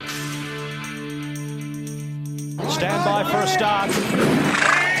Stand by for a start.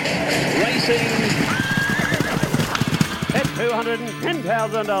 Racing at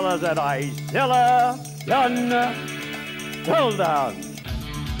 $210,000 at Isilla Gun Down.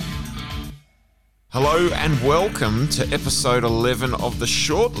 Hello and welcome to episode 11 of the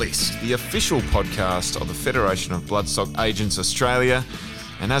Shortlist, the official podcast of the Federation of Bloodstock Agents Australia.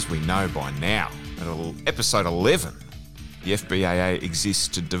 And as we know by now, at episode 11, the FBAA exists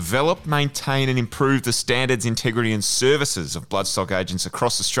to develop, maintain and improve the standards, integrity and services of bloodstock agents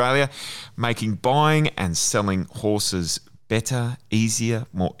across Australia, making buying and selling horses better, easier,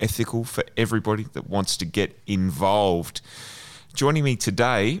 more ethical for everybody that wants to get involved. Joining me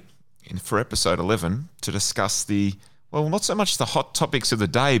today for episode 11 to discuss not so much the hot topics of the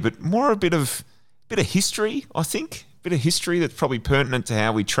day, but more a bit of history, I think. A bit of history that's probably pertinent to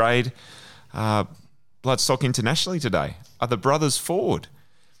how we trade bloodstock internationally today are the brothers Ford,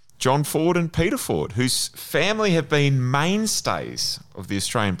 John Ford and Peter Ford, whose family have been mainstays of the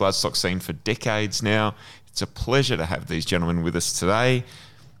Australian bloodstock scene for decades now. It's a pleasure to have these gentlemen with us today.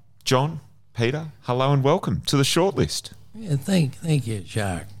 John, Peter, hello and welcome to the Shortlist. Yeah, thank you,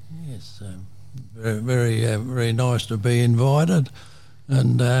 Shark. Yes, very nice to be invited,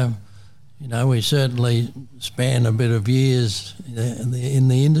 and we certainly span a bit of years in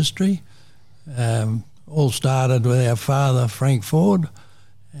the industry. All started with our father, Frank Ford,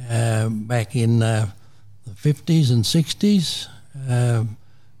 back in the 50s and 60s.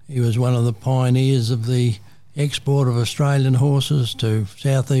 He was one of the pioneers of the export of Australian horses to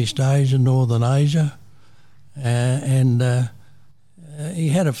Southeast Asia, Northern Asia, and he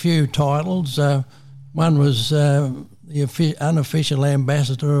had a few titles. One was the unofficial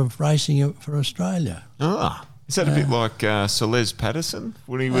ambassador of racing for Australia. Ah. Is that a bit like Sir Les Patterson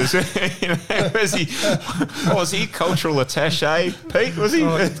when he was, was he cultural attaché, Pete? Was he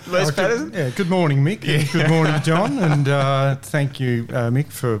Les Patterson? Yeah, good morning, Mick. Yeah. Good morning, John. And thank you, Mick,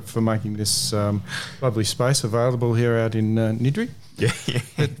 for making this lovely space available here out in Nidri. Yeah.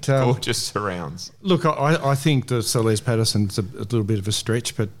 But, gorgeous surrounds. Look, I think that Sir Les Patterson's a little bit of a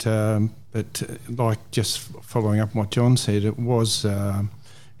stretch, but like just following up what John said, it was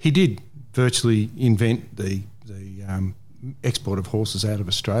he did virtually invent the export of horses out of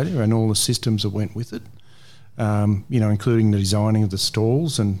Australia and all the systems that went with it, including the designing of the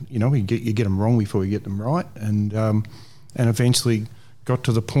stalls, and you get them wrong before you get them right, and eventually got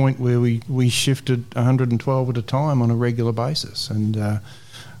to the point where we shifted 112 at a time on a regular basis, and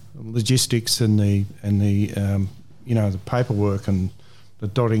logistics and the paperwork and the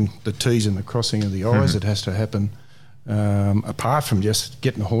dotting the T's and the crossing of the I's that has to happen, apart from just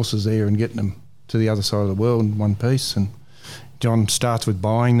getting the horses there and getting them to the other side of the world in one piece. And John starts with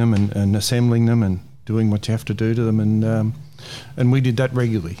buying them and assembling them and doing what you have to do to them, and we did that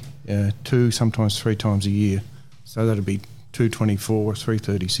regularly, 2, sometimes 3 times a year. So that'd be 224,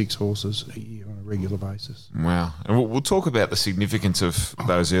 336 horses a year on a regular basis. Wow. And we'll talk about the significance of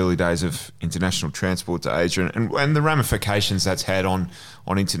those early days of international transport to Asia and the ramifications that's had on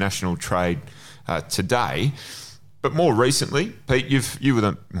international trade today. But more recently, Pete,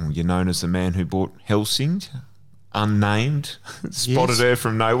 you're known as the man who bought Helsing, unnamed, spotted her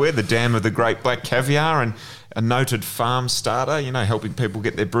from nowhere, the dam of the Great Black Caviar, and a noted farm starter, helping people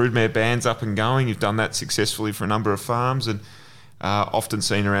get their broodmare bands up and going. You've done that successfully for a number of farms, and often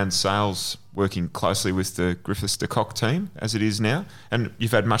seen around sales working closely with the Griffiths de Kock team, as it is now. And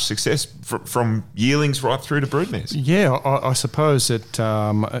you've had much success from yearlings right through to broodmares. Yeah, I suppose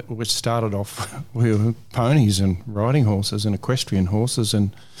that which started off with ponies and riding horses and equestrian horses,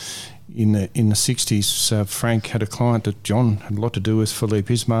 and in the 60s, Frank had a client that John had a lot to do with,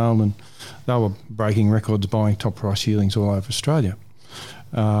 Philippe Ismail, and they were breaking records buying top price yearlings all over Australia.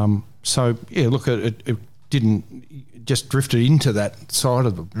 It didn't just drifted into that side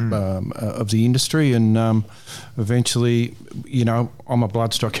of the industry, and eventually, I'm a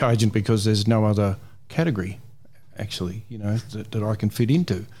bloodstock agent because there's no other category, actually, that I can fit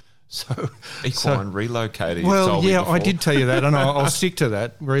into. So equine relocator. Well, yeah, I did tell you that, and I'll stick to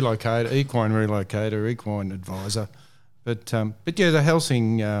that. Equine relocator, equine advisor, but the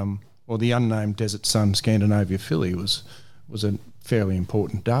Helsing or the unnamed Desert Sun Scandinavia filly was a fairly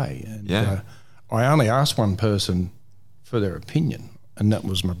important day, and I only asked one person for their opinion, and that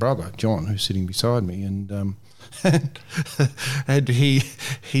was my brother John, who's sitting beside me, and he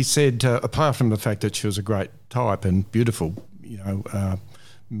said, apart from the fact that she was a great type and beautiful,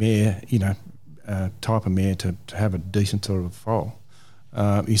 mare, type of mare to have a decent sort of foal,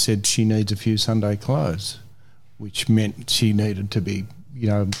 he said she needs a few Sunday clothes, which meant she needed to be,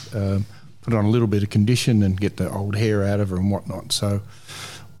 put on a little bit of condition and get the old hair out of her and whatnot. So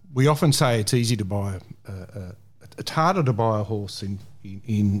we often say it's easy to buy a it's harder to buy a horse in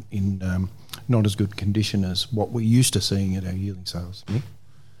not as good condition as what we're used to seeing at our yearling sales. Nick?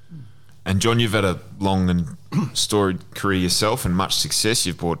 And John, you've had a long and storied career yourself and much success.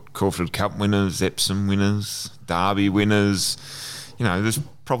 You've bought Caulfield Cup winners, Epsom winners, Derby winners. You know, there's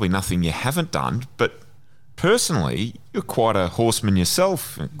probably nothing you haven't done, but personally, you're quite a horseman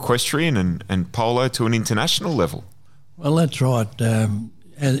yourself, equestrian and polo to an international level. Well, that's right.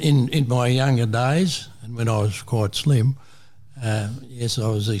 In my younger days, and when I was quite slim, yes, I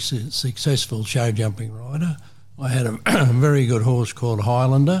was a successful show jumping rider. I had a very good horse called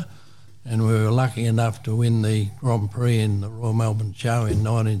Highlander, and we were lucky enough to win the Grand Prix in the Royal Melbourne Show in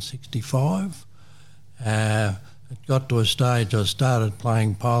 1965. It got to a stage I started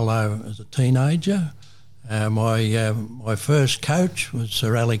playing polo as a teenager. My first coach was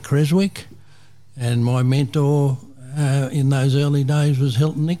Sir Ali Creswick, and my mentor in those early days was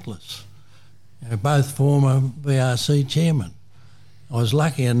Hilton Nicholas, both former VRC chairmen. I was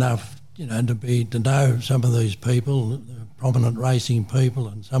lucky enough, to know some of these people, the prominent racing people,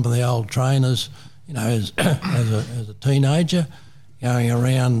 and some of the old trainers, as a teenager, going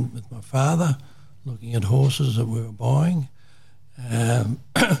around with my father, looking at horses that we were buying.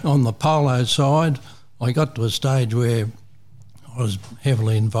 On the polo side, I got to a stage where I was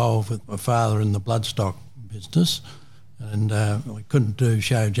heavily involved with my father in the bloodstock business, and I couldn't do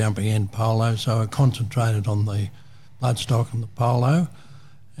show jumping and polo, so I concentrated on the bloodstock and the polo.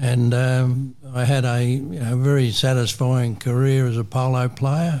 And I had a very satisfying career as a polo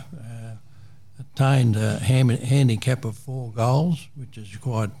player. Attained a handicap of 4 goals, which is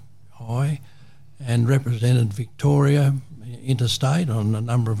quite high, and represented Victoria interstate on a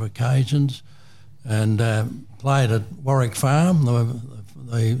number of occasions, and played at Warwick Farm,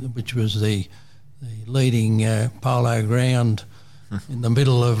 which was the leading polo ground in the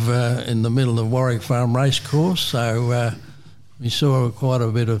middle of Warwick Farm Racecourse. So we saw quite a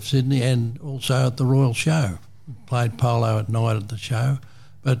bit of Sydney, and also at the Royal Show. We played polo at night at the show.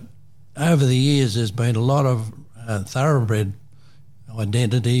 But over the years, there's been a lot of thoroughbred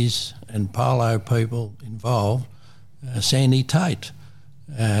identities and polo people involved. Sandy Tate,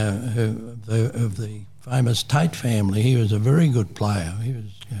 of the famous Tate family, he was a very good player. He was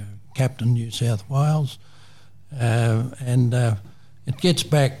captain New South Wales, and it gets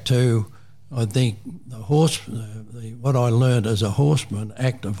back to, I think, what I learned as a horseman,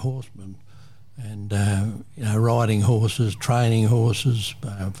 active horseman, and riding horses, training horses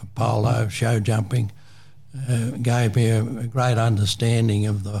for polo, show jumping, gave me a great understanding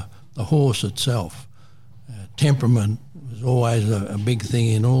of the horse itself. Temperament was always a big thing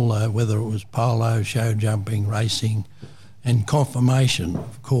in all, whether it was polo, show jumping, racing, and conformation,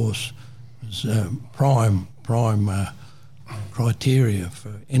 of course, was prime criteria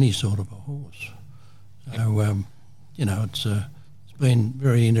for any sort of a horse. So, it's been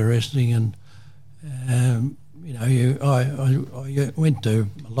very interesting, and I went to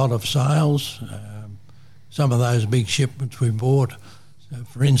a lot of sales. Some of those big shipments we bought. So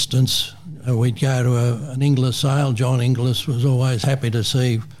for instance, we'd go to an Inglis sale. John Inglis was always happy to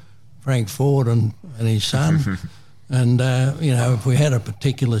see Frank Ford and his son. And, if we had a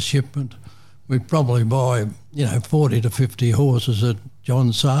particular shipment, we'd probably buy, 40 to 50 horses at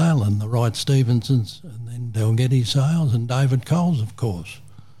John's sale and the Wright Stevensons, and then Dalgety sales, and David Cole's, of course.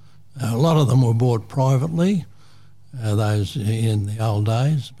 A lot of them were bought privately, those in the old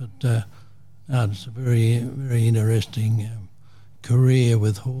days, but it's a very, very interesting career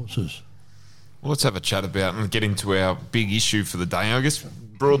with horses. Well, let's have a chat about and get into our big issue for the day. I guess,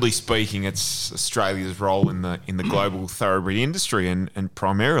 broadly speaking, it's Australia's role in the global thoroughbred industry, and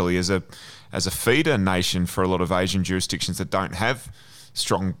primarily as a feeder nation for a lot of Asian jurisdictions that don't have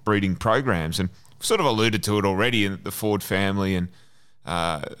strong breeding programs. And we've sort of alluded to it already in the Ford family and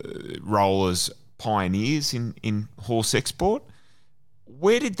role as pioneers in horse export.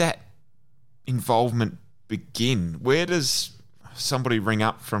 Where did that involvement begin? Where does somebody ring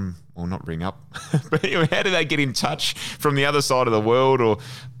up from, well, not ring up, but anyway, how do they get in touch from the other side of the world or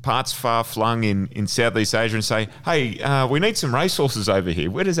parts far flung in Southeast Asia and say, hey, we need some racehorses over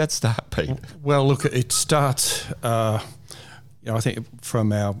here? Where does that start, Pete? Well, look, it starts, I think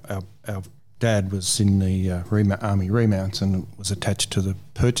from our dad was in the Army Remounts and was attached to the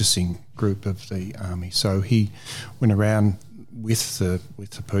purchasing group of the Army. So he went around with the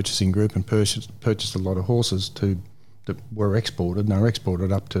purchasing group and purchased a lot of horses that were exported, and they were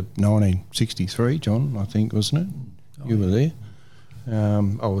exported up to 1963, John, I think, wasn't it? You were there.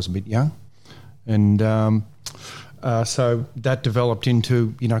 I was a bit young. And so that developed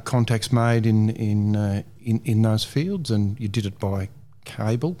into, contacts made in those fields, and you did it by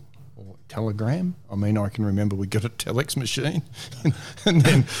cable or telegram. I mean, I can remember we got a telex machine, and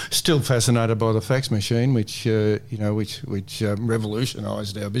then still fascinated by the fax machine, which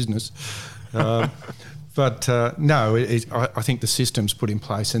revolutionised our business. But I think the systems put in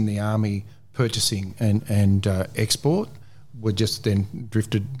place in the army purchasing and export were just then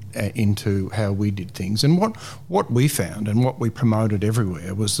drifted into how we did things. And what we found and what we promoted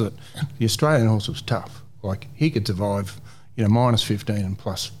everywhere was that the Australian horse was tough. Like, he could survive, minus 15 and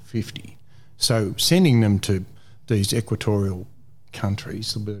plus 50. So sending them to these equatorial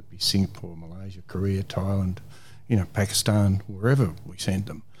countries, whether it be Singapore, Malaysia, Korea, Thailand, Pakistan, wherever we sent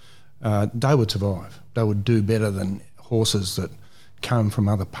them, they would survive. They would do better than horses that come from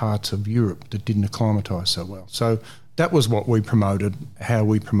other parts of Europe that didn't acclimatise so well. So that was what we promoted, how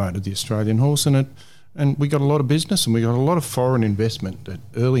we promoted the Australian horse, and we got a lot of business, and we got a lot of foreign investment,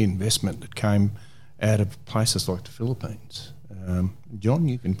 early investment that came out of places like the Philippines. John,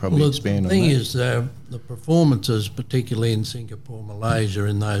 you can probably expand on that. The thing is, the performances, particularly in Singapore, Malaysia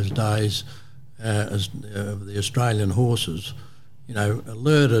in those days, of the Australian horses,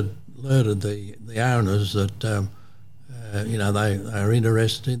 alerted the owners that they are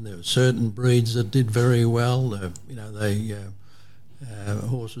interested in. There were certain breeds that did very well.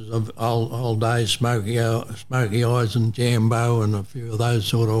 Horses of old days, Smoky Eyes and Jambo, and a few of those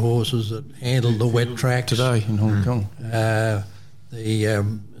sort of horses that handled the wet tracks. Today in Hong Kong.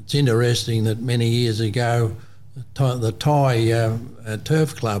 It's interesting that many years ago, the Thai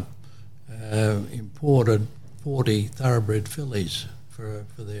Turf Club imported 40 thoroughbred fillies for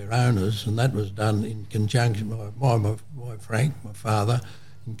their owners, and that was done in conjunction by Frank, my father,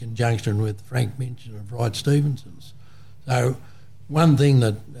 in conjunction with Frank Minchin of Wright Stevenson's. So one thing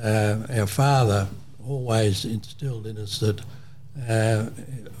that our father always instilled in us, that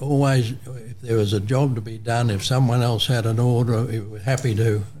always, if there was a job to be done, if someone else had an order, we were happy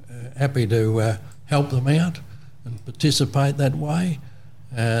to help them out and participate that way.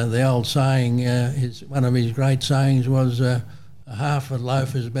 The old saying, one of his great sayings was, a half a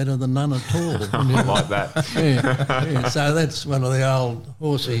loaf is better than none at all. I like that. Yeah. So that's one of the old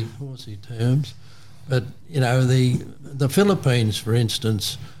horsey terms. But, the Philippines, for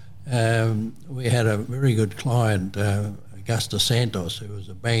instance, we had a very good client, Augusta Santos, who was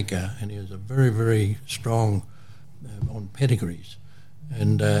a banker, and he was a very, very strong on pedigrees.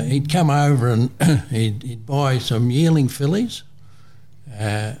 And he'd come over and he'd buy some yearling fillies.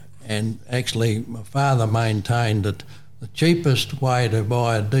 And actually, my father maintained that the cheapest way to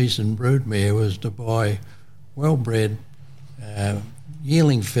buy a decent broodmare was to buy well-bred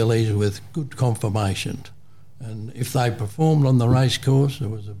yearling fillies with good conformation. And if they performed on the race course,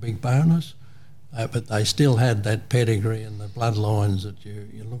 it was a big bonus. But they still had that pedigree and the bloodlines that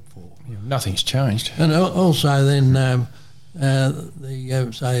you look for. Yeah, nothing's changed. And also then,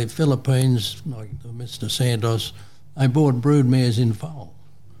 say Philippines, like Mr. Santos, they bought broodmares in foal.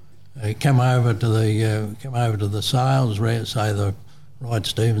 They come over to the sales, say the Wright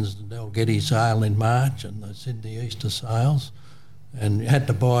Stevens and Dalgety sale in March and the Sydney Easter sales, and you had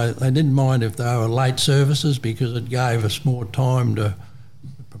to buy. They didn't mind if they were late services because it gave us more time to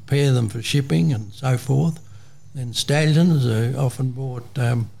prepare them for shipping and so forth. Then stallions often bought,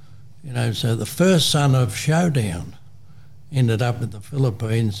 so the first son of Showdown ended up in the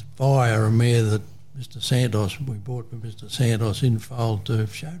Philippines via a mare that Mr. Santos, we bought with Mr. Santos in foal to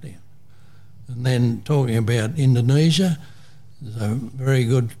Showdown. And then talking about Indonesia, there's a very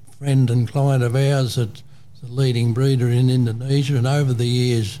good friend and client of ours that's the leading breeder in Indonesia, and over the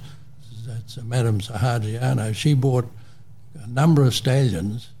years, that's Madam Sahajiano, she bought a number of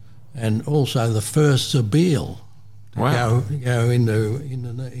stallions and also the first Zabeel to go into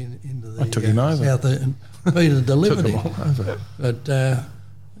the took him over. South, and Peter delivered him. But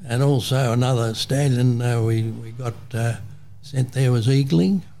and also another stallion we got sent there was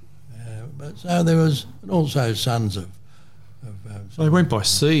Eagling. But so there was also sons of So they went by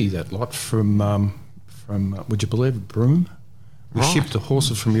sea, that lot, from would you believe, Broome? We shipped the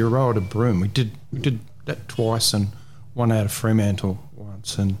horses from Euroa to Broome. We did that twice, and one out of Fremantle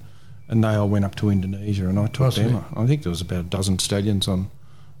once, and they all went up to Indonesia, and I took them. I think there was about a dozen stallions on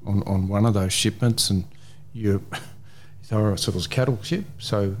one of those shipments, and so it was a cattle ship,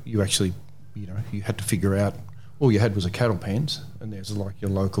 so you actually, you had to figure out, all you had was a cattle pens, and there's like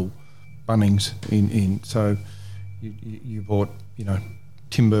your local Bunnings in so you bought,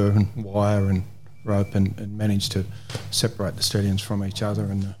 timber and wire and rope and managed to separate the stallions from each other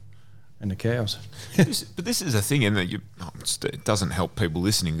and the cows. But this is a thing, and it doesn't help people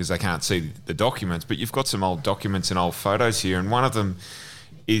listening because they can't see the documents, but you've got some old documents and old photos here, and one of them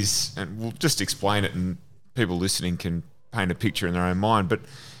is, and we'll just explain it and people listening can paint a picture in their own mind, but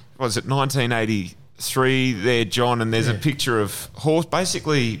was it 1983 there, John, and there's a picture of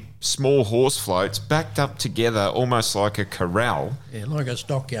basically small horse floats backed up together almost like a corral. Yeah, like a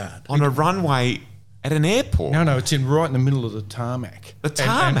stockyard. On a runway at an airport. No, it's right in the middle of the tarmac. The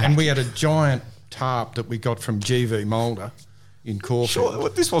tarmac? And we had a giant tarp that we got from GV Moulder in Caulfield. Sure,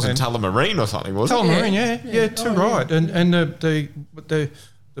 this wasn't Tullamarine or something, was it? Tullamarine, yeah, right. Yeah. And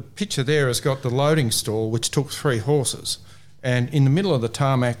the picture there has got the loading stall, which took 3 horses. And in the middle of the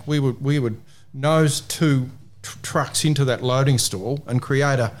tarmac, we would nose 2 trucks into that loading stall and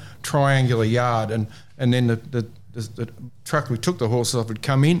create a triangular yard. And then the truck we took the horses off would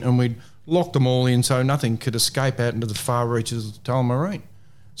come in and we'd lock them all in so nothing could escape out into the far reaches of the Tullamarine.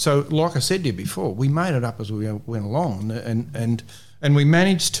 So, like I said to you before, we made it up as we went along, and we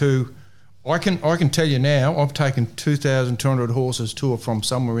managed to. I can tell you now, I've taken 2,200 horses to or from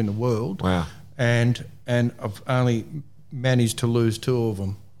somewhere in the world. Wow! And I've only managed to lose 2 of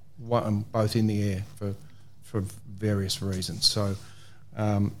them, both in the air for various reasons. So,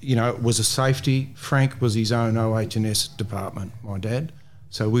 it was a safety. Frank was his own OH&S department, my dad.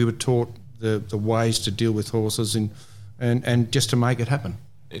 So we were taught the ways to deal with horses and just to make it happen.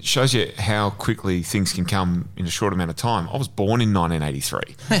 It shows you how quickly things can come in a short amount of time. I was born in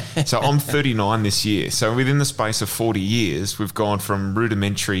 1983. So I'm 39 this year. So within the space of 40 years, we've gone from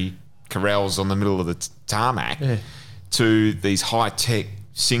rudimentary corrals on the middle of the tarmac to these high-tech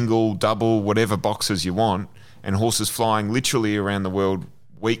single, double, whatever boxes you want, and horses flying literally around the world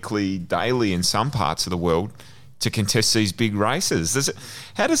weekly, daily in some parts of the world to contest these big races.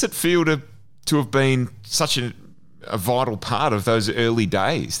 How does it feel to have been such a vital part of those early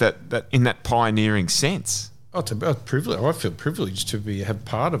days, that in that pioneering sense? Oh, it's a privilege. I feel privileged to have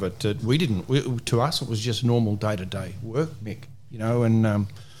part of it. To us, it was just normal day-to-day work, Mick. And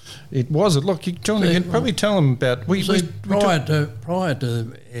it was. Look, John, you can probably tell them about. Prior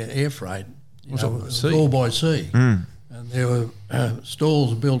to air freight, it was all by sea, and there were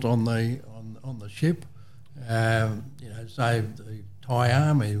stalls built on the ship. Say the Thai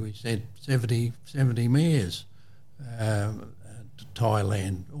Army, we sent 70 mares to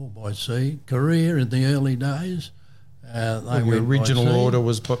Thailand, all by sea. Korea in the early days, the original order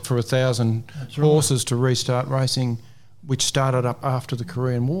was for 1,000 horses to restart racing, which started up after the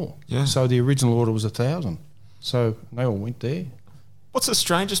Korean War. Yeah. So the original order was 1,000. So they all went there. What's the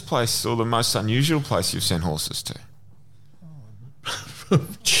strangest place or the most unusual place you've sent horses to?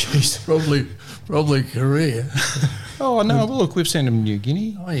 Jeez, probably Korea. Oh no! Well, look, we've sent them to New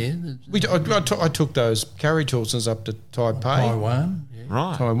Guinea. Oh yeah. I took those carriage horses up to Taipei. Taiwan. Yeah.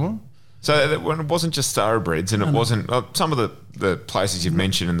 Right. Taiwan. So when it wasn't just thoroughbreds, and it wasn't some of the places you've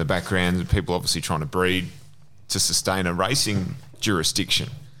mentioned in the background, people obviously trying to breed to sustain a racing jurisdiction.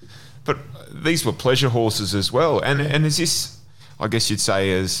 But these were pleasure horses as well. And is this, I guess you'd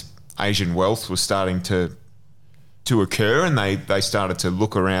say, as Asian wealth was starting to occur, and they started to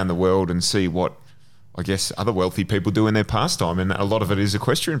look around the world and see what, I guess, other wealthy people do in their pastime, and a lot of it is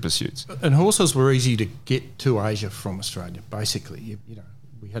equestrian pursuits. And horses were easy to get to Asia from Australia, basically.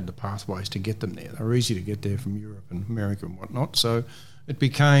 We had the pathways to get them there. They were easy to get there from Europe and America and whatnot. So it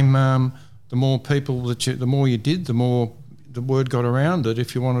became the more people the more you did, the more the word got around that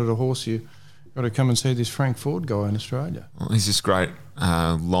if you wanted a horse, you got to come and see this Frank Ford guy in Australia. Well, there's this great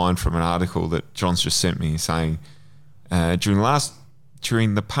line from an article that John's just sent me saying,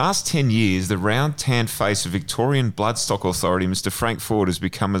 during the past 10 years, the round tan face of Victorian Bloodstock Authority, Mr. Frank Ford, has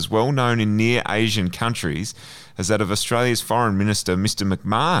become as well known in near Asian countries as that of Australia's Foreign Minister, Mr.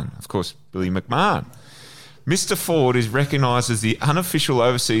 McMahon. Of course, Billy McMahon. Mr. Ford is recognised as the unofficial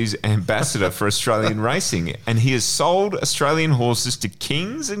overseas ambassador for Australian racing, and he has sold Australian horses to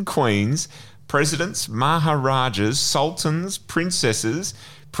kings and queens, presidents, maharajas, sultans, princesses,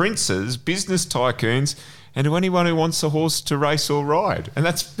 princes, business tycoons, and to anyone who wants a horse to race or ride. And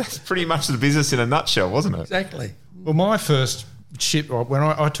that's pretty much the business in a nutshell, wasn't it? Exactly. Well, my first ship, when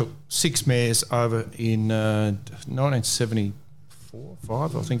I took 6 mares over in 1974,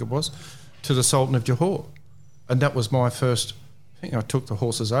 5, I think it was, to the Sultan of Johor. And that was my first thing. I took the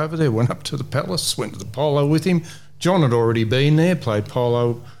horses over there, went up to the palace, went to the polo with him. John had already been there, played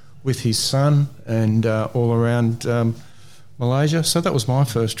polo with his son and all around Malaysia. So that was my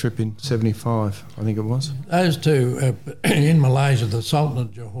first trip in 75, I think it was. Those two, in Malaysia, the Sultan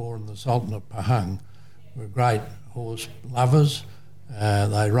of Johor and the Sultan of Pahang were great horse lovers.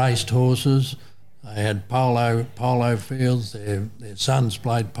 They raced horses. They had polo fields. Their sons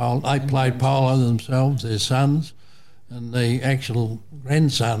played polo. They played polo themselves, their sons. And the actual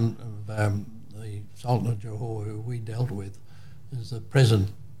grandson of the Sultan of Johor, who we dealt with, is the present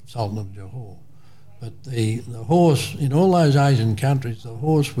Sultan of Johor. But the horse, in all those Asian countries, the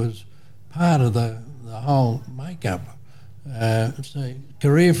horse was part of the whole makeup. So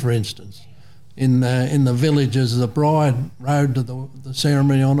Korea, for instance, in the villages, the bride rode to the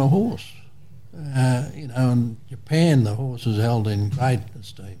ceremony on a horse. In Japan, the horse is held in great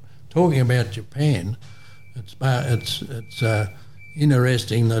esteem. Talking about Japan, it's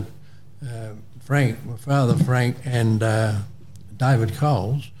interesting that my father Frank and David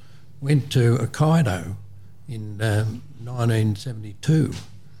Coles went to Hokkaido in 1972,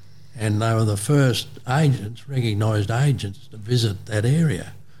 and they were the first recognised agents to visit that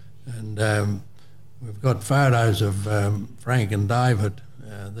area. And we've got photos of Frank and David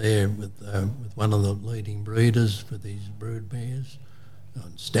there with one of the leading breeders for these brood mares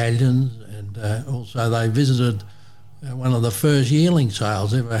on stallions, and also they visited one of the first yearling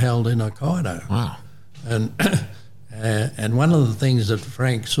sales ever held in Hokkaido. Wow. And and one of the things that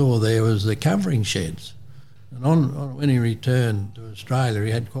Frank saw there was the covering sheds. And when he returned to Australia,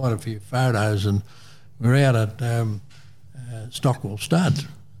 he had quite a few photos, and we were out at Stockwell Stud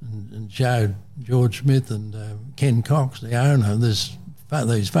and showed George Smith and Ken Cox, the owner, these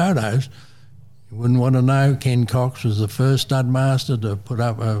photos. You wouldn't want to know Ken Cox was the first stud master to put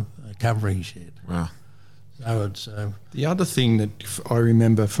up a covering shed. Wow. So it's... The other thing that I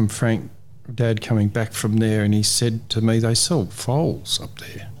remember from Frank, Dad coming back from there, and he said to me, they sell foals up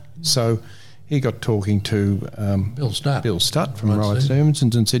there. So he got talking to Bill Stutt from Wright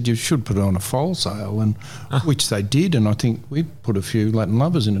Stevenson's and said you should put it on a foal sale, and which they did, and I think we put a few Latin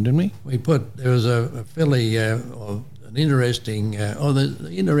lovers in it, didn't we? There was a filly, the interesting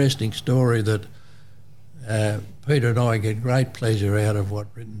story that Peter and I get great pleasure out of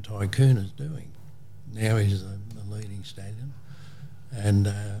what Britain Tycoon is doing. Now he's the leading stallion.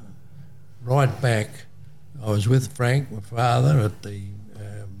 And right back, I was with Frank, my father, at the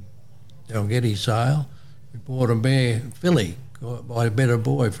Dalgety sale. We bought a mare filly by a better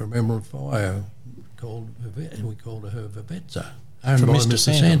boy from Emerald Fire we called her Vivetza, owned from by Mr.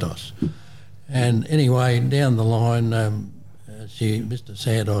 Santos. And anyway, down the line, Mr.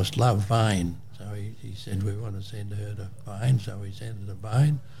 Santos loved Vane, so he said we want to send her to Vane, so we sent her to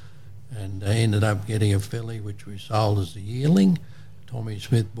Vane, and ended up getting a filly which we sold as a yearling. Tommy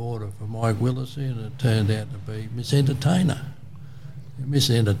Smith bought her for Mike Willisey, and it turned out to be Miss Entertainer. Miss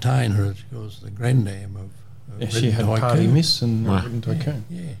Entertainer is, of course, the grandam of she had Tycoon. Party Miss and Britain Tycoon.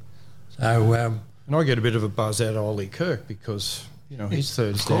 Yeah. So... and I get a bit of a buzz out of Ollie Kirk because, his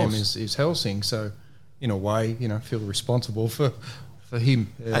third dam is Helsing, so in a way, feel responsible for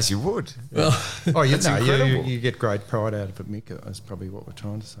him. As you would. Well, you get great pride out of it, Mick. That's probably what we're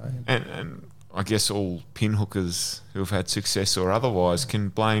trying to say. And I guess all pinhookers who have had success or otherwise can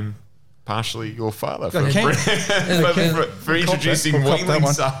blame partially your father for introducing weanling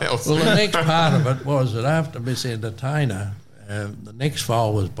sales. Well, the next part of it was that after Miss Entertainer, the next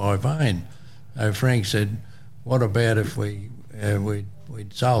foal was by Vane. So Frank said, what about if we'd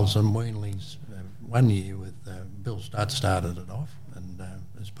sold some weanlings one year with Bill Stutt started it off, and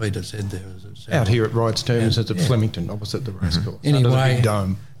as Peter said, there was out here at Wright Stevenson's at Flemington, opposite the racecourse. Anyway, under the big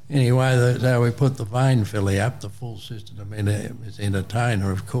dome. Anyway, so we put the Vane filly up, the full system, and Miss Entertainer.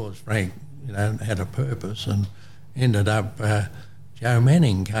 Of course, Frank, had a purpose, and ended up Joe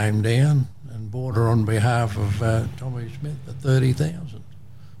Manning came down and bought her on behalf of Tommy Smith for $30,000,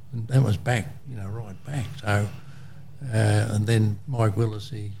 and that was back, right back. So, and then Mike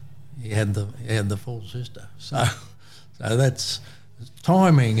Willisey, he had the full sister. So that's.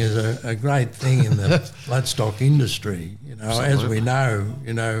 Timing is a great thing in the bloodstock industry. As we know,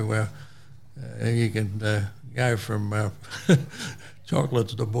 you can go from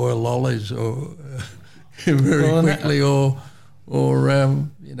chocolates to boiled lollies, or very quickly, or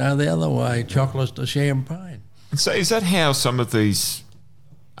the other way, chocolates to champagne. So is that how some of these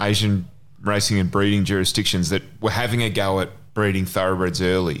Asian racing and breeding jurisdictions that were having a go at breeding thoroughbreds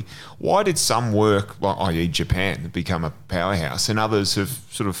early, why did some work, i.e. Japan, become a powerhouse, and others have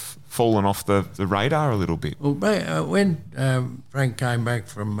sort of fallen off the radar a little bit? Well, when Frank came back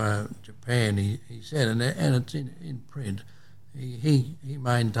from Japan, he said, and it's in print, he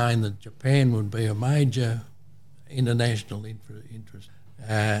maintained that Japan would be a major international interest.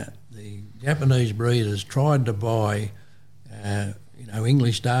 The Japanese breeders tried to buy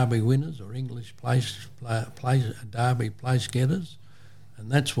English Derby winners or English Derby place getters, and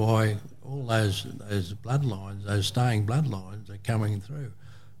that's why all those bloodlines, those staying bloodlines, are coming through.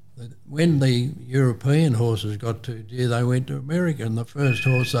 When the European horses got too dear, they went to America, and the first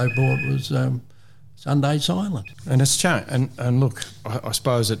horse they bought was Sunday Silent. And it's changed. And look, I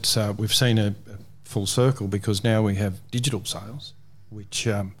suppose it's we've seen a full circle, because now we have digital sales, which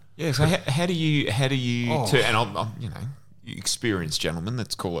Yeah. So how do you and I'm experienced gentleman,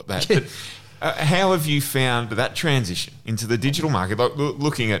 let's call it that. Yeah. But how have you found that transition into the digital market? Like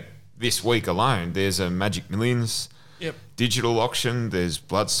looking at this week alone, there's a Magic Millions digital auction. There's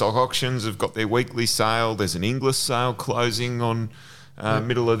Bloodstock auctions have got their weekly sale. There's an English sale closing on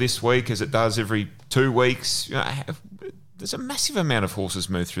middle of this week, as it does every 2 weeks. There's a massive amount of horses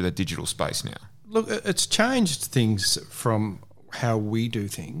move through that digital space now. Look, it's changed things from how we do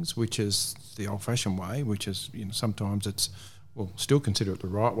things, which is the old-fashioned way, which is, sometimes it's, still consider it the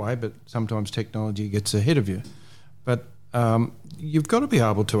right way, but sometimes technology gets ahead of you. But you've got to be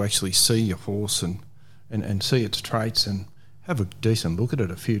able to actually see your horse and see its traits and have a decent look at it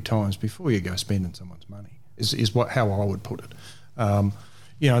a few times before you go spending someone's money, is how I would put it.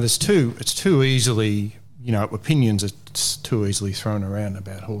 It's too easily, opinions are too easily thrown around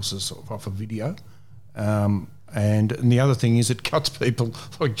about horses sort of off a video. And the other thing is it cuts people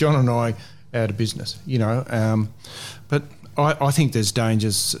like John and I out of business, But I think there's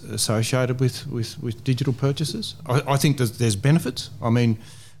dangers associated with digital purchases. I think there's benefits. I mean,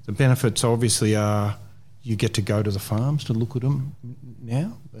 the benefits obviously are you get to go to the farms to look at them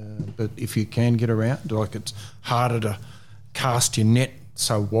now. But if you can get around, like it's harder to cast your net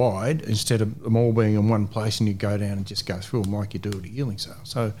so wide instead of them all being in one place and you go down and just go through them like you do at a yearling sale.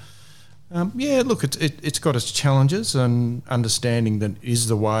 So, it's got its challenges, and understanding that is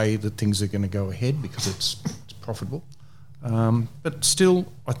the way that things are going to go ahead because it's profitable. But still,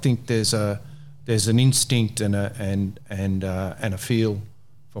 I think there's an instinct and a feel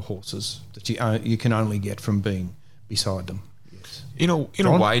for horses that you can only get from being beside them. Yes. In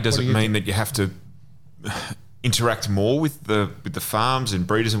a way, does it mean that you have to interact more with the farms and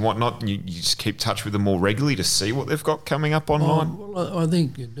breeders and whatnot, and you just keep touch with them more regularly to see what they've got coming up online? Well, I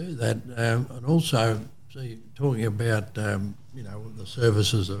think you do that, and also talking about the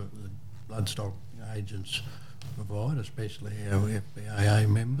services of the bloodstock agents provide, especially our FBAA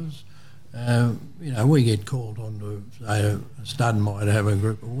members. We get called on to say a stud might have a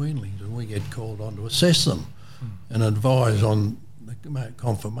group of weanlings, and we get called on to assess them and advise on the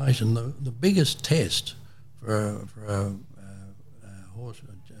confirmation. The biggest test for a horse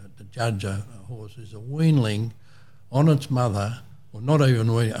to judge a horse is a weanling on its mother, or not even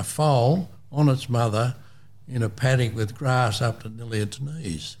a foal on its mother in a paddock with grass up to nearly its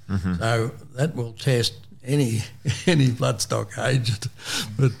knees. Mm-hmm. So that will test any bloodstock agent,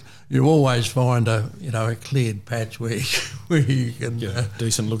 but you always find a cleared patch where you can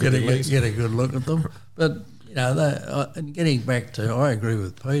decent look get a good look at them. But and getting back to, I agree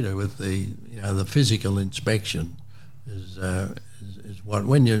with Peter with the physical inspection is what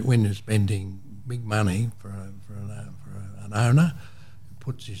when you're spending big money for an owner who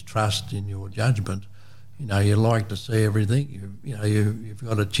puts his trust in your judgment. You like to see everything. You've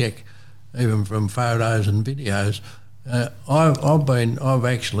got to check even from photos and videos. I've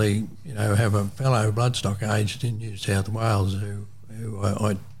actually have a fellow bloodstock agent in New South Wales who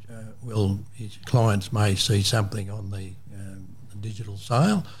his clients may see something on the digital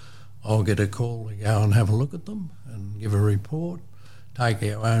sale. I'll get a call to go and have a look at them and give a report, take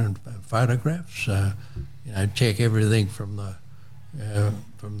our own photographs, check everything from the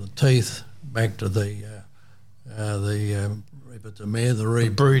teeth back to if it's a mare, the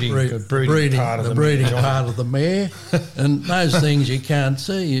breeding part of the mare, and those things you can't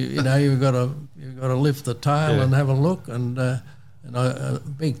see. You've got to lift the tail and have a look. And a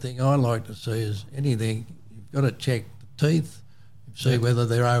big thing I like to see is anything you've got to check the teeth, see whether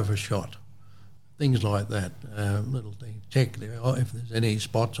they're overshot, things like that. Little things. Check if there's any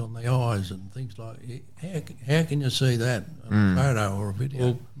spots on the eyes and things like. How can you see that on a photo or a video?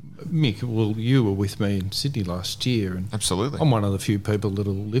 Well, Mick, you were with me in Sydney last year, and absolutely, I'm one of the few people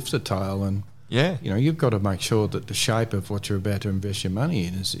that'll lift a tail, and you've got to make sure that the shape of what you're about to invest your money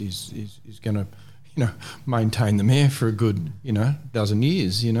in is going to, maintain the mare for a good, dozen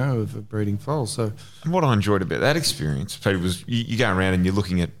years, of a breeding foal. So, and what I enjoyed about that experience, Peter, was you go around and you're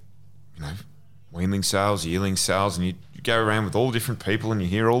looking at, weanling sales, yearling sales, and you go around with all different people and you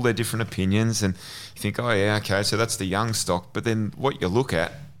hear all their different opinions, and you think, oh yeah, okay, so that's the young stock. But then what you look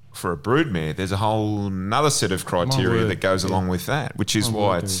at for a broodmare, there's a whole another set of criteria that goes along with that, which is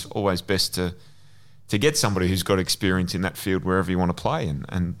why it's always best to get somebody who's got experience in that field wherever you want to play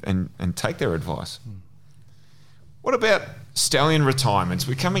and take their advice. What about stallion retirements?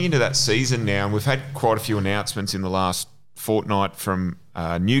 We're coming into that season now, and we've had quite a few announcements in the last fortnight from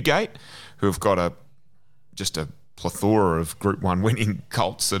Newgate, who have got just a plethora of Group 1 winning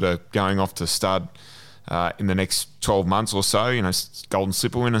colts that are going off to stud in the next 12 months or so. Golden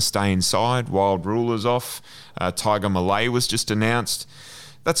Slipper winner, Stay Inside, Wild Rulers off, Tiger Malay was just announced.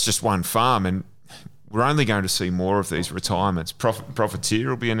 that's just one farm, and we're only going to see more of these retirements. Profiteer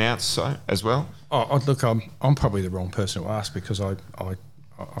will be announced so as well. Oh, look, I'm probably the wrong person to ask because I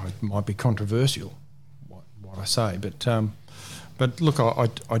might be controversial what I say, but look,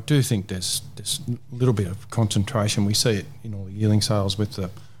 I do think there's a little bit of concentration. We see it in all the yearling sales with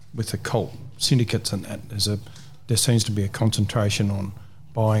the colt syndicates and that. There seems to be a concentration on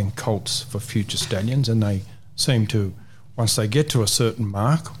buying colts for future stallions, and they seem to, once they get to a certain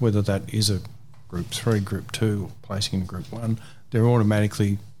mark, whether that is a Group 3, Group 2, or placing in Group 1, they're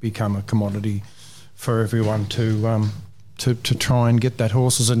automatically become a commodity for everyone to try and get that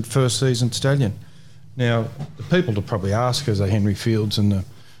horse as a first season stallion. Now, the people to probably ask is the Henry Fields and the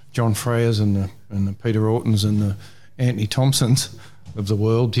John Freyers and the Peter Ortons and the Anthony Thompsons of the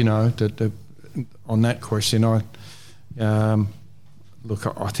world, that on that question, I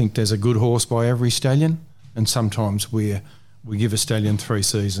think there's a good horse by every stallion, and sometimes we give a stallion 3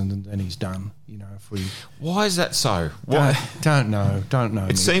 seasons and then he's done. Why is that so? Don't know.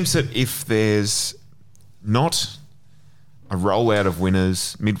 It seems that if there's not a rollout of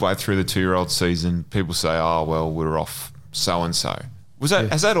winners midway through the 2-year-old season, people say, "Oh well, we're off so and so."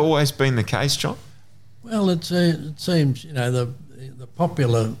 Has that always been the case, John? Well, it seems the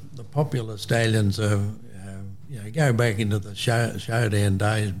popular stallions are go back into the showdown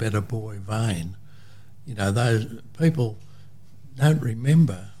days, Better Boy, Vane. Those people don't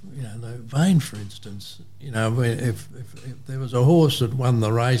remember. The Vane, for instance. If there was a horse that won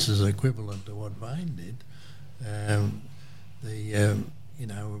the races equivalent to what Vane did,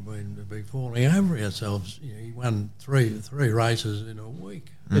 we'd be falling over ourselves. He won three races in a week.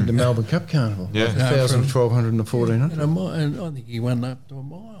 In the Melbourne Cup Carnival, yeah, 1,000, 1,200 and 1,400. And I think he won up to a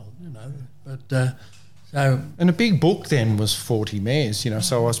mile. But and a big book then was 40 mares.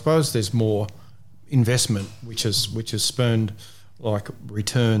 So I suppose there's more investment, which has spurned like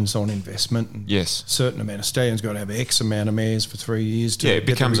returns on investment. And yes, a certain amount of stallions got to have X amount of mares for 3 years. It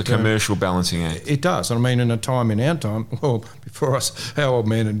becomes a commercial balancing act. It does. I mean, in our time, well, before us, our old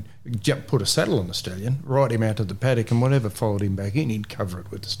man would put a saddle on the stallion, ride him out to the paddock, and whatever followed him back in, he'd cover it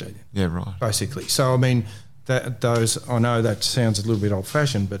with the stallion. Yeah, right. Basically. So, I mean, I know that sounds a little bit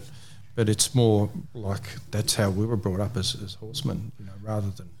old-fashioned, but it's more like that's how we were brought up as horsemen, rather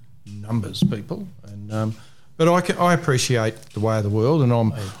than numbers people. And but I appreciate the way of the world, and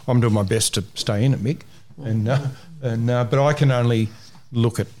I'm doing my best to stay in it, Mick. But I can only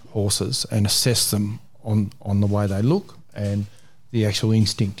look at horses and assess them on the way they look and the actual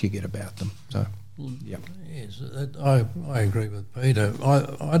instinct you get about them. So, yeah. Yes, I agree with Peter.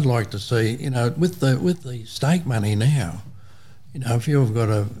 I'd like to see, with the stake money now, if you've got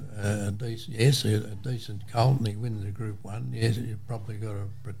a decent colt and he wins a Group 1, yes, you've probably got to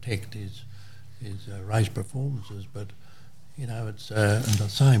protect his race performances, but it's and the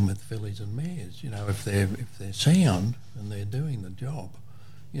same with fillies and mares. If they're sound and they're doing the job,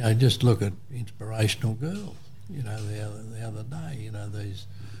 just look at Inspirational Girl. The other day, these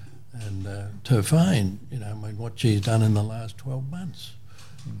and Turfane. What she's done in the last 12 months.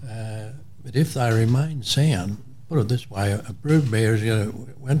 But if they remain sound, put it this way: a brood mare is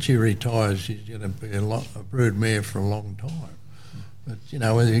once she retires, she's going to be a brood mare for a long time. But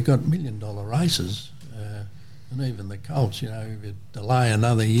whether you've got $1 million races, and even the colts, if you delay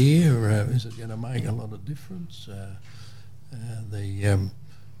another year, is it going to make a lot of difference?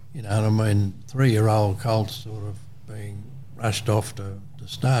 Three-year-old colts sort of being rushed off to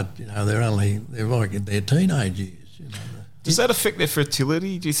start. They're teenage years. Does that affect their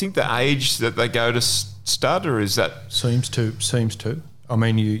fertility? Do you think the age that they go to stud, or is that seems to? I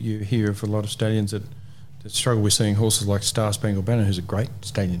mean, you hear of a lot of stallions that struggle with seeing horses like Star Spangled Banner, who's a great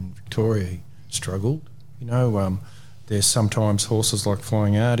stallion in Victoria. He struggled. There's sometimes horses like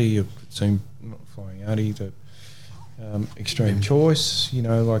Flying Artie, not Flying Artie, the Extreme Choice.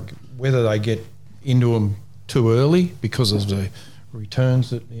 Like whether they get into them too early because of the returns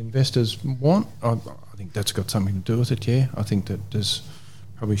that the investors want. I think that's got something to do with it. Yeah, I think that there's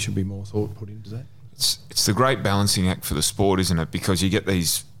probably should be more thought put into that. It's the great balancing act for the sport, isn't it? Because you get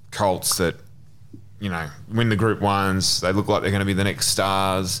these colts that win the Group 1s, they look like they're going to be the next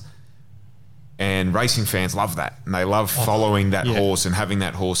stars, and racing fans love that, and they love following that horse and having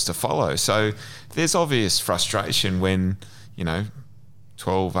that horse to follow. So there's obvious frustration when,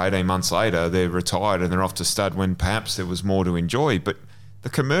 12, 18 months later, they're retired and they're off to stud when perhaps there was more to enjoy. But the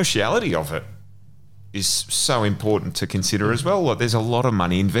commerciality of it is so important to consider as well. Like, there's a lot of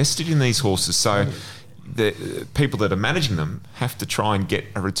money invested in these horses, so the people that are managing them have to try and get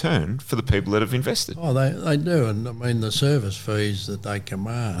a return for the people that have invested. Oh, they do, and I mean the service fees that they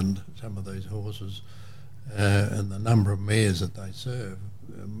command, some of these horses, and the number of mares that they serve,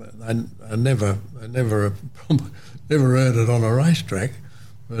 I never earned it on a racetrack,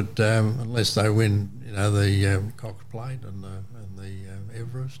 but unless they win, the Cox Plate and the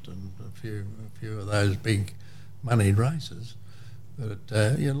Everest and a few of those big moneyed races. But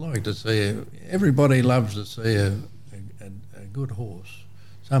you'd like to see everybody loves to see a good horse,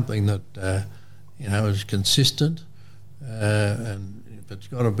 something that is consistent, and if it's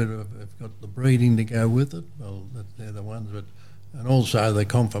got the breeding to go with it, well, they're the ones. And also the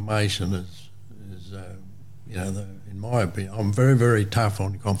conformation is in my opinion, I'm very, very tough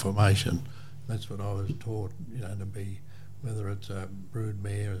on conformation. That's what I was taught, to be, whether it's a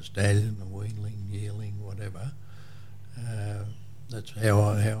broodmare, a stallion, a weanling, yearling, whatever. That's how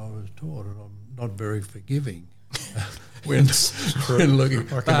I was taught, and I'm not very forgiving when looking.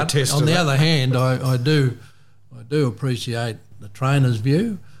 But on the other hand, I do appreciate the trainer's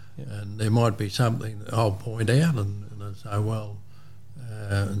view, and there might be something that I'll point out, and I say, well,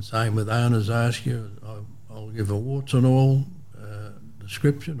 and same with owners ask you, I'll give a warts and all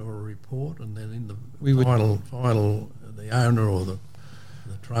description or a report, and then in the final, the owner or the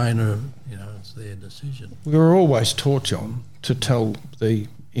trainer, it's their decision. We were always taught, John, to tell the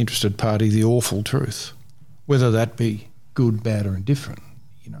interested party the awful truth, whether that be good, bad or indifferent.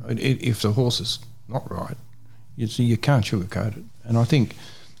 If the horse is not right, you can't sugarcoat it. And I think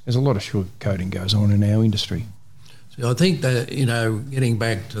there's a lot of sugarcoating goes on in our industry. So I think that, getting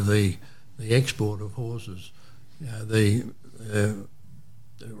back to the export of horses,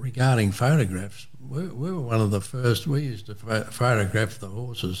 regarding photographs, we were one of the first. We used to photograph the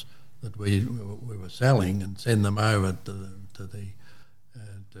horses that we were selling and send them over to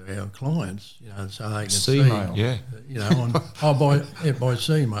our clients, so they could see. By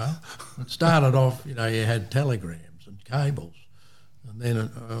sea mail. It started off, you had telegrams and cables, and then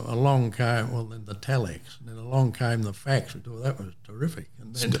along came the telex, and then along came the fax. We thought that was terrific.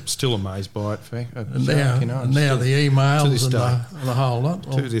 And then still amazed by it, and now the emails and the whole lot.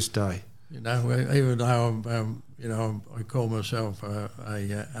 To this day, even though I call myself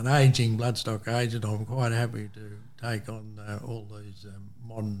an ageing bloodstock agent, I'm quite happy to take on all these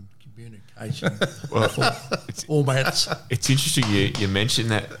modern communication formats. It's interesting you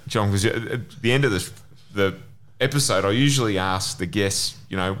mentioned that, John, because at the end of the episode, I usually ask the guests,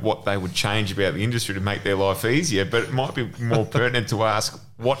 what they would change about the industry to make their life easier, but it might be more pertinent to ask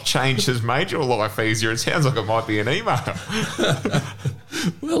what change has made your life easier. It sounds like it might be an email.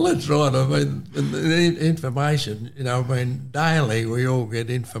 Well, that's right. I mean, the information, daily we all get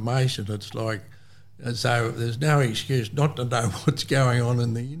information. It's like, so there's no excuse not to know what's going on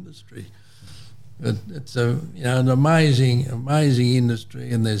in the industry. It's an amazing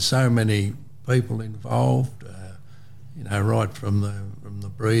industry, and there's so many people involved. Right from the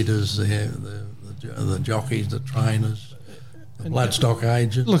breeders, the jockeys, the trainers, the bloodstock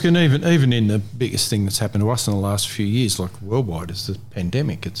agents. Look, and even in the biggest thing that's happened to us in the last few years, like worldwide, is the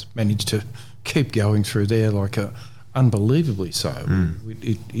pandemic. It's managed to keep going through there unbelievably so.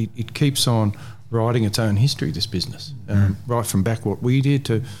 It keeps on writing its own history, this business, right from back what we did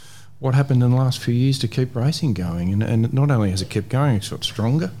to what happened in the last few years to keep racing going. And not only has it kept going, it's got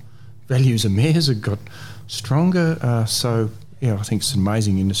stronger. Values of mares have got stronger. I think it's an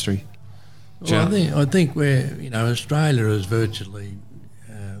amazing industry. Well, I think we're, Australia is virtually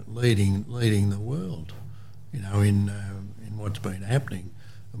leading the world, in what's been happening.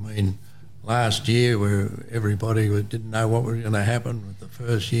 I mean, last year where everybody didn't know what was going to happen with the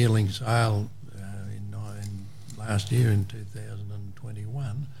first yearling sale last year in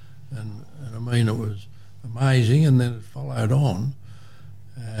 2021, and I mean it was amazing, and then it followed on.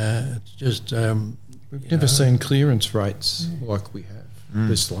 It's just we've never seen clearance rates like we have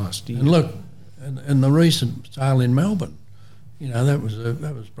this last year. And look, and the recent sale in Melbourne, that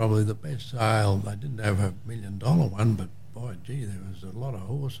was probably the best sale. They didn't have $1 million one, but by gee, there was a lot of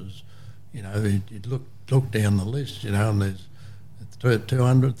horses. You'd look down the list, and there's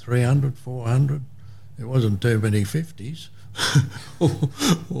 200, 300, 400. There wasn't too many 50s,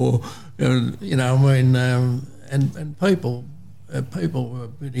 and people were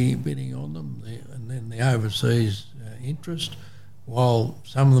bidding on them, and then the overseas interest. While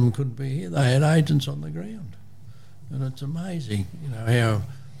some of them couldn't be here, they had agents on the ground, and it's amazing, how,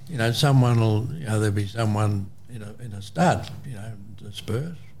 someone will, there'll be someone in a stud,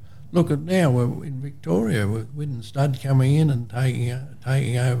 dispersed. Look at now, we're in Victoria with Widden Stud coming in and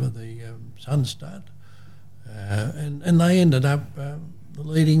taking over the Sun Stud. And they ended up the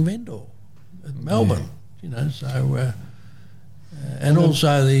leading vendor at Melbourne, so and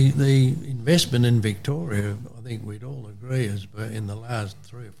also the investment in Victoria, I think we'd all agree, has been, in the last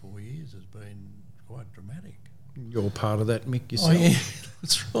 3 or 4 years, has been quite dramatic. you're part of that, Mick, Oh, yourself. yeah,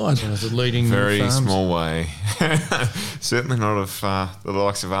 that's right. As a leading Very farms. small way. Certainly not of the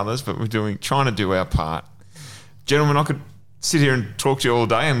likes of others, but we're trying to do our part. Gentlemen, I could sit here and talk to you all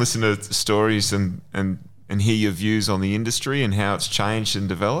day and listen to stories and hear your views on the industry and how it's changed and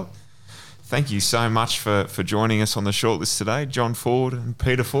developed. Thank you so much for joining us on the shortlist today, John Ford and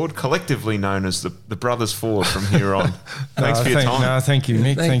Peter Ford, collectively known as the Brothers Ford from here on. Thanks for your time. No, thank you,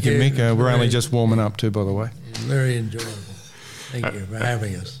 Mick. Thank Thank you, you. Mick. We're Very- only just warming up too, by the way. Very enjoyable. Thank you for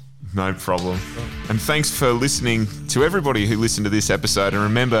having us. No problem. And thanks for listening to everybody who listened to this episode. And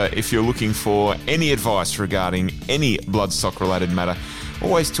remember, if you're looking for any advice regarding any bloodstock related matter,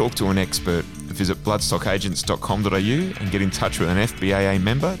 always talk to an expert. Visit bloodstockagents.com.au and get in touch with an FBAA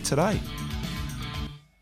member today.